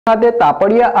ખાતે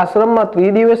તાપડિયા આશ્રમમાં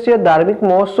ત્રિદિવસીય ધાર્મિક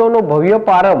મહોત્સવનો ભવ્ય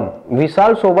પ્રારંભ।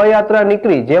 વિશાળ શોભાયાત્રા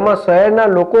નીકળી, જેમાં શહેરના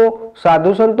લોકો,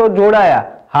 સાધુ સંતો જોડાયા।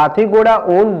 હાથી ઘોડા,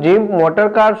 ઊંટ, જીપ,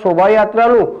 મોટરકાર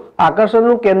શોભાયાત્રાનું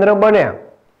આકર્ષણનું કેન્દ્ર બન્યા।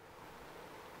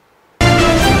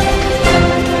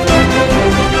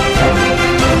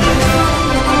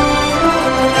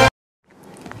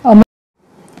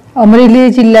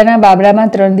 અમરેલી જિલ્લાના બાબરામાં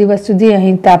 3 દિવસ સુધી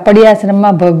અહીં તાપડિયા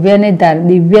આશ્રમમાં ભવ્ય અને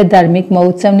દિવ્ય ધાર્મિક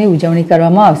મહોત્સવની ઉજવણી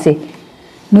કરવામાં આવશે।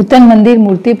 નૂતન મંદિર,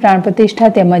 મૂર્તિ પ્રાણ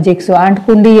પ્રતિષ્ઠા તેમજ 108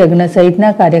 કુંડી યજ્ઞ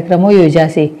સહિતના કાર્યક્રમો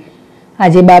યોજાશે।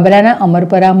 આજે બાબરાના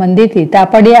અમરપરા મંદિરથી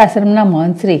તાપડિયા આશ્રમના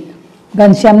મહંત શ્રી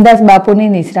ઘનશ્યામદાસ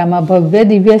બાપુની નિશ્રામાં ભવ્ય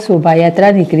દિવ્ય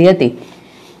શોભાયાત્રા નીકળી હતી,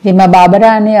 જેમાં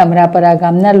બાબરા અને અમરાપરા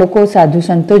ગામના લોકો, સાધુ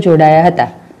સંતો જોડાયા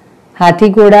હતા। હાથી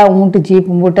ઘોડા, ઊંટ, જીપ,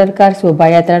 મોટરકાર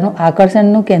શોભાયાત્રાનું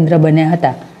આકર્ષણનું કેન્દ્ર બન્યા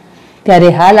હતા। ત્યારે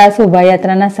હાલ આ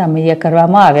શોભાયાત્રાના સામૈયા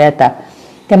કરવામાં આવ્યા હતા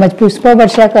તેમજ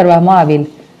પુષ્પવર્ષા કરવામાં આવેલ।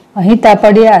 અહીં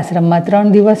તાપડિયા આશ્રમમાં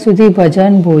 3 દિવસ સુધી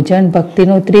ભજન, ભોજન,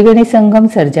 ભક્તિનો ત્રિવેણી સંગમ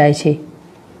સર્જાય છે।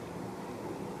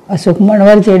 અશોક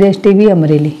મણવર, ZSTV,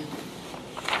 અમરેલી।